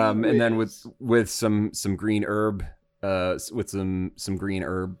 And then with some green herb, with some green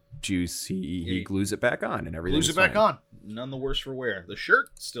herb juice, he glues it back on, and everything's fine. Glues it back on. None the worse for wear. The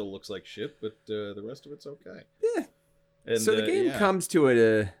shirt still looks like shit, but the rest of it's okay. Yeah. And, so the game comes to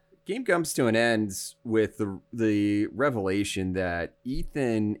an end with the revelation that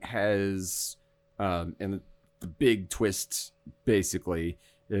Ethan has, and the big twist basically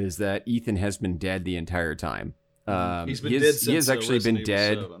is that Ethan has been dead the entire time. He's been dead since he has actually been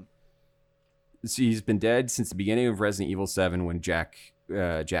dead. 7. So he's been dead since the beginning of Resident Evil 7 when Jack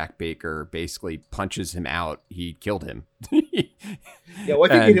Baker basically punches him out. He killed him. Yeah, well, I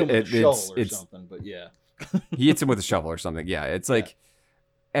think he hit him with a shovel or something, but yeah. He hits him with a shovel or something. Yeah, it's like,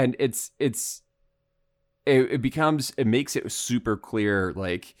 and it makes it super clear,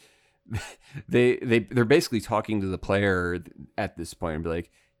 like they're basically talking to the player at this point and be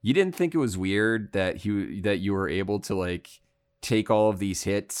like, you didn't think it was weird that you were able to like take all of these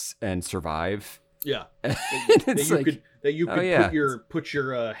hits and survive? Yeah. that you could put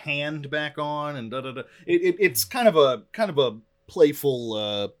your hand back on and da da da. It's kind of a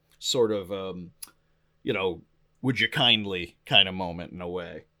playful sort of would you kindly kind of moment in a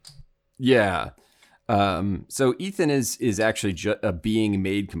way. Yeah. So Ethan is actually a being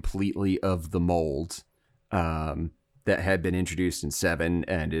made completely of the mold that had been introduced in 7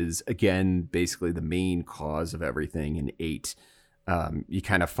 and is, again, basically the main cause of everything in 8. You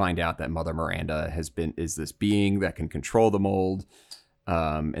kind of find out that Mother Miranda is this being that can control the mold,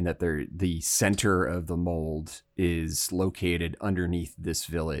 and that the center of the mold is located underneath this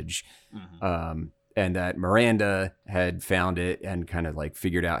village. Mm-hmm. And that Miranda had found it and kind of like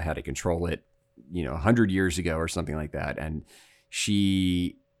figured out how to control it, 100 years ago or something like that. And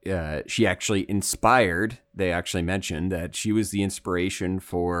she actually inspired, they actually mentioned that she was the inspiration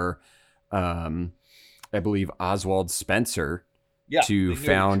for, I believe, Oswald Spencer to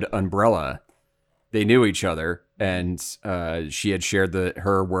found Umbrella. They knew each other, and she had shared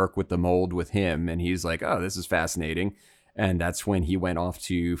her work with the mold with him, and he's like, oh, this is fascinating. And that's when he went off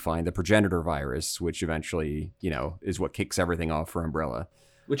to find the progenitor virus, which eventually, is what kicks everything off for Umbrella.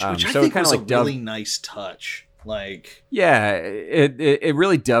 Which I think was like a really nice touch. Like, yeah, it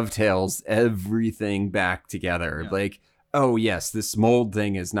really dovetails everything back together. Yeah. Like, oh yes, this mold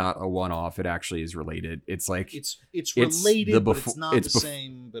thing is not a one-off. It actually is related. It's like it's related, but it's not the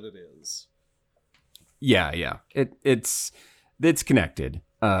same. But it is. Yeah. It's connected.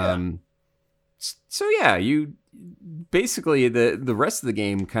 So yeah, you basically the rest of the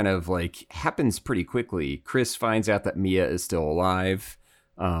game kind of like happens pretty quickly. Chris finds out that Mia is still alive,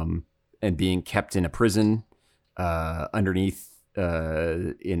 and being kept in a prison underneath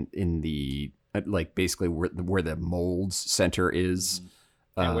in the like basically where the mold's center is.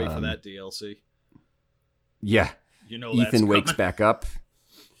 Can't wait for that DLC. Yeah, Ethan wakes back up.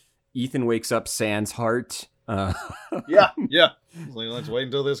 Ethan wakes up sans heart. Yeah. Like, let's wait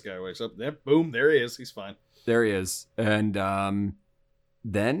until this guy wakes up. Then boom, there he is. He's fine. There he is. And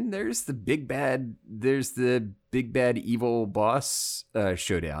then there's the big bad evil boss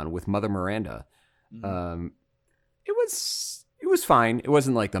showdown with Mother Miranda. Mm-hmm. It was fine. It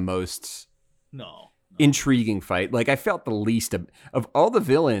wasn't like the most intriguing fight. Like I felt the least of all the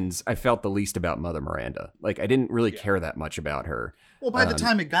villains. I felt the least about Mother Miranda. Like I didn't really care that much about her. Well, by the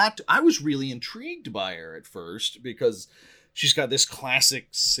time it got to, I was really intrigued by her at first because she's got this classic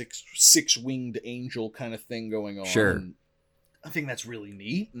six-winged angel kind of thing going on. Sure. And I think that's really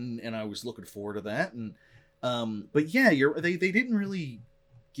neat, and I was looking forward to that. And but yeah, they didn't really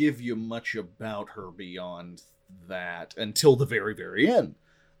give you much about her beyond that until the very, very end.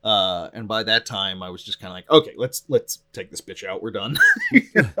 And by that time, I was just kind of like, okay, let's take this bitch out. We're done.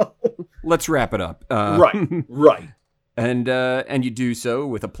 Let's wrap it up. Right. And you do so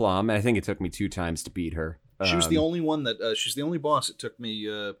with aplomb. I think it took me 2 times to beat her. She was the only one that she's the only boss it took me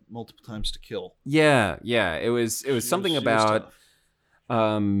multiple times to kill. Yeah. It was something about.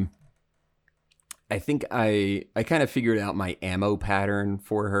 I think I kind of figured out my ammo pattern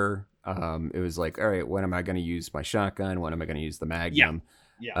for her. It was like, all right, when am I going to use my shotgun? When am I going to use the Magnum?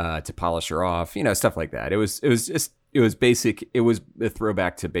 Yeah. To polish her off, stuff like that. It was basic. It was a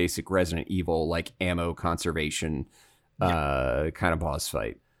throwback to basic Resident Evil, like ammo conservation, kind of boss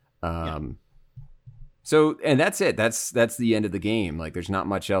fight. So, and that's it. That's the end of the game. Like, there's not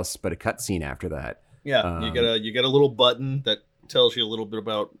much else but a cutscene after that. Yeah, you get a little button that tells you a little bit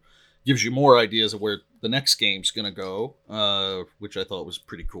about, gives you more ideas of where the next game's gonna go, which I thought was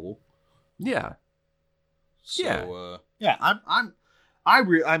pretty cool. Yeah. So,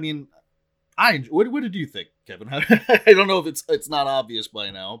 what did you think, Kevin? I don't know if it's not obvious by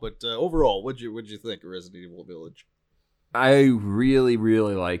now, but overall, what'd you think of Resident Evil Village? I really,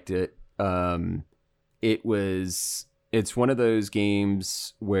 really liked it. It's one of those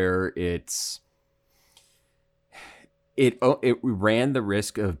games where it ran the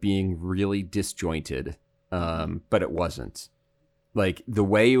risk of being really disjointed, but it wasn't. Like the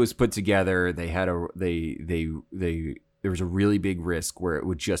way it was put together, there was a really big risk where it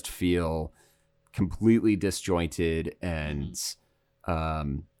would just feel completely disjointed, and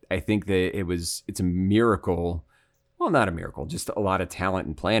I think that it's a miracle. Well, not a miracle, just a lot of talent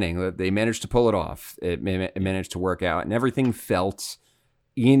and planning. They managed to pull it off. It managed to work out, and everything felt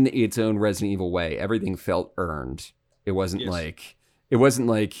in its own Resident Evil way. Everything felt earned. It wasn't like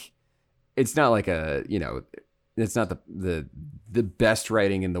it's not like it's not the best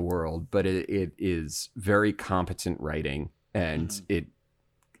writing in the world, but it is very competent writing, and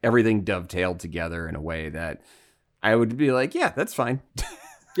everything dovetailed together in a way that I would be like, yeah, that's fine.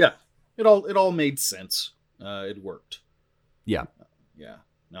 Yeah, it all made sense. It worked. Yeah. Yeah.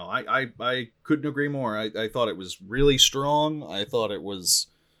 No, I couldn't agree more. I thought it was really strong. I thought it was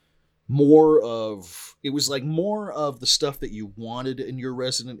more of the stuff that you wanted in your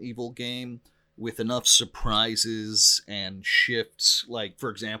Resident Evil game, with enough surprises and shifts. Like,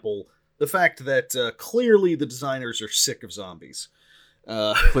 for example, the fact that clearly the designers are sick of zombies.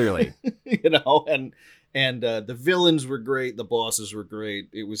 Clearly. And the villains were great. The bosses were great.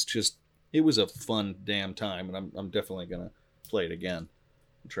 It was a fun damn time, and I'm definitely going to play it again.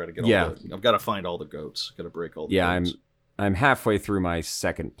 Try to get I've got to find all the goats. Got to break all the goats. I'm halfway through my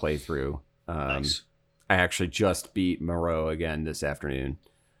second playthrough. Nice. I actually just beat Moreau again this afternoon.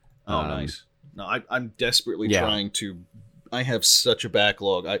 Oh, nice. No, I'm desperately trying to. I have such a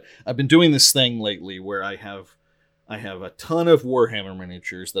backlog. I've been doing this thing lately where I have a ton of Warhammer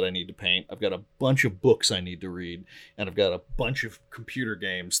miniatures that I need to paint. I've got a bunch of books I need to read, and I've got a bunch of computer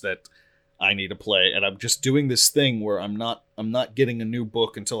games that I need to play, and I'm just doing this thing where I'm not getting a new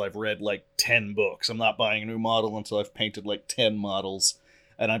book until I've read like 10 books. I'm not buying a new model until I've painted like 10 models,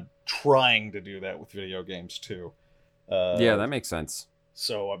 and I'm trying to do that with video games too. Yeah, that makes sense.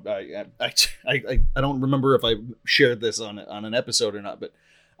 So I don't remember if I shared this on an episode or not, but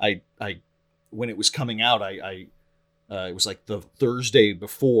I when it was coming out, it was like the Thursday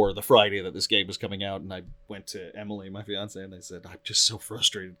before the Friday that this game was coming out, and I went to Emily, my fiance, and I said, I'm just so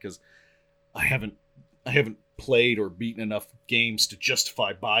frustrated because I haven't played or beaten enough games to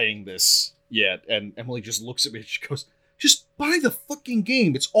justify buying this yet. And Emily just looks at me and she goes, just buy the fucking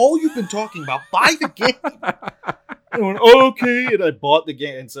game. It's all you've been talking about. Buy the game. I went, okay, and I bought the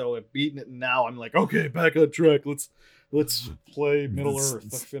game, and so I've beaten it, and now I'm like, okay, back on track. Let's play Middle Earth.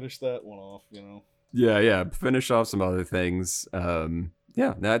 Let's finish that one off, Yeah. Finish off some other things.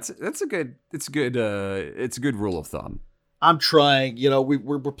 Yeah, that's a good rule of thumb. I'm trying,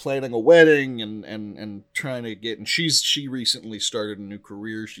 we're planning a wedding and trying to get, and she recently started a new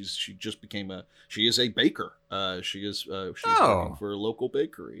career. She is a baker. She's working for a local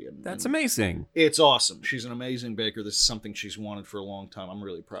bakery. And that's amazing. It's awesome. She's an amazing baker. This is something she's wanted for a long time. I'm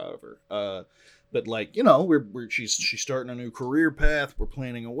really proud of her. But she's starting a new career path. We're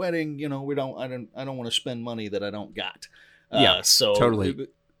planning a wedding. I don't want to spend money that I don't got. So totally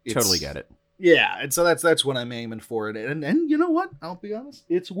get it. Yeah, and so that's what I'm aiming for, and you know what? I'll be honest,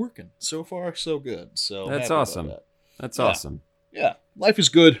 it's working so far, so good. So that's awesome. That's awesome. Yeah, life is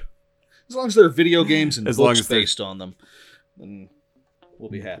good as long as there are video games and books based on them. Then we'll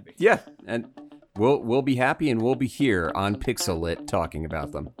be happy. Yeah, and we'll be happy, and we'll be here on Pixel Lit talking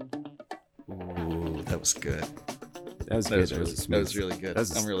about them. Ooh, that was good. That was good. That was really good.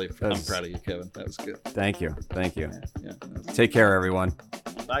 I'm proud of you, Kevin. That was good. Thank you. Yeah. Take care, everyone.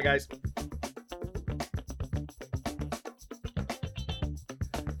 Bye, guys.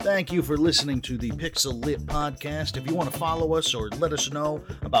 Thank you for listening to the Pixel Lit podcast. If you want to follow us or let us know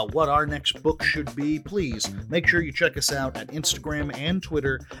about what our next book should be, please make sure you check us out at Instagram and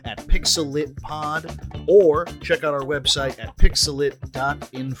Twitter at PixelLitPod, or check out our website at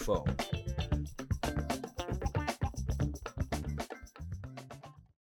pixellit.info.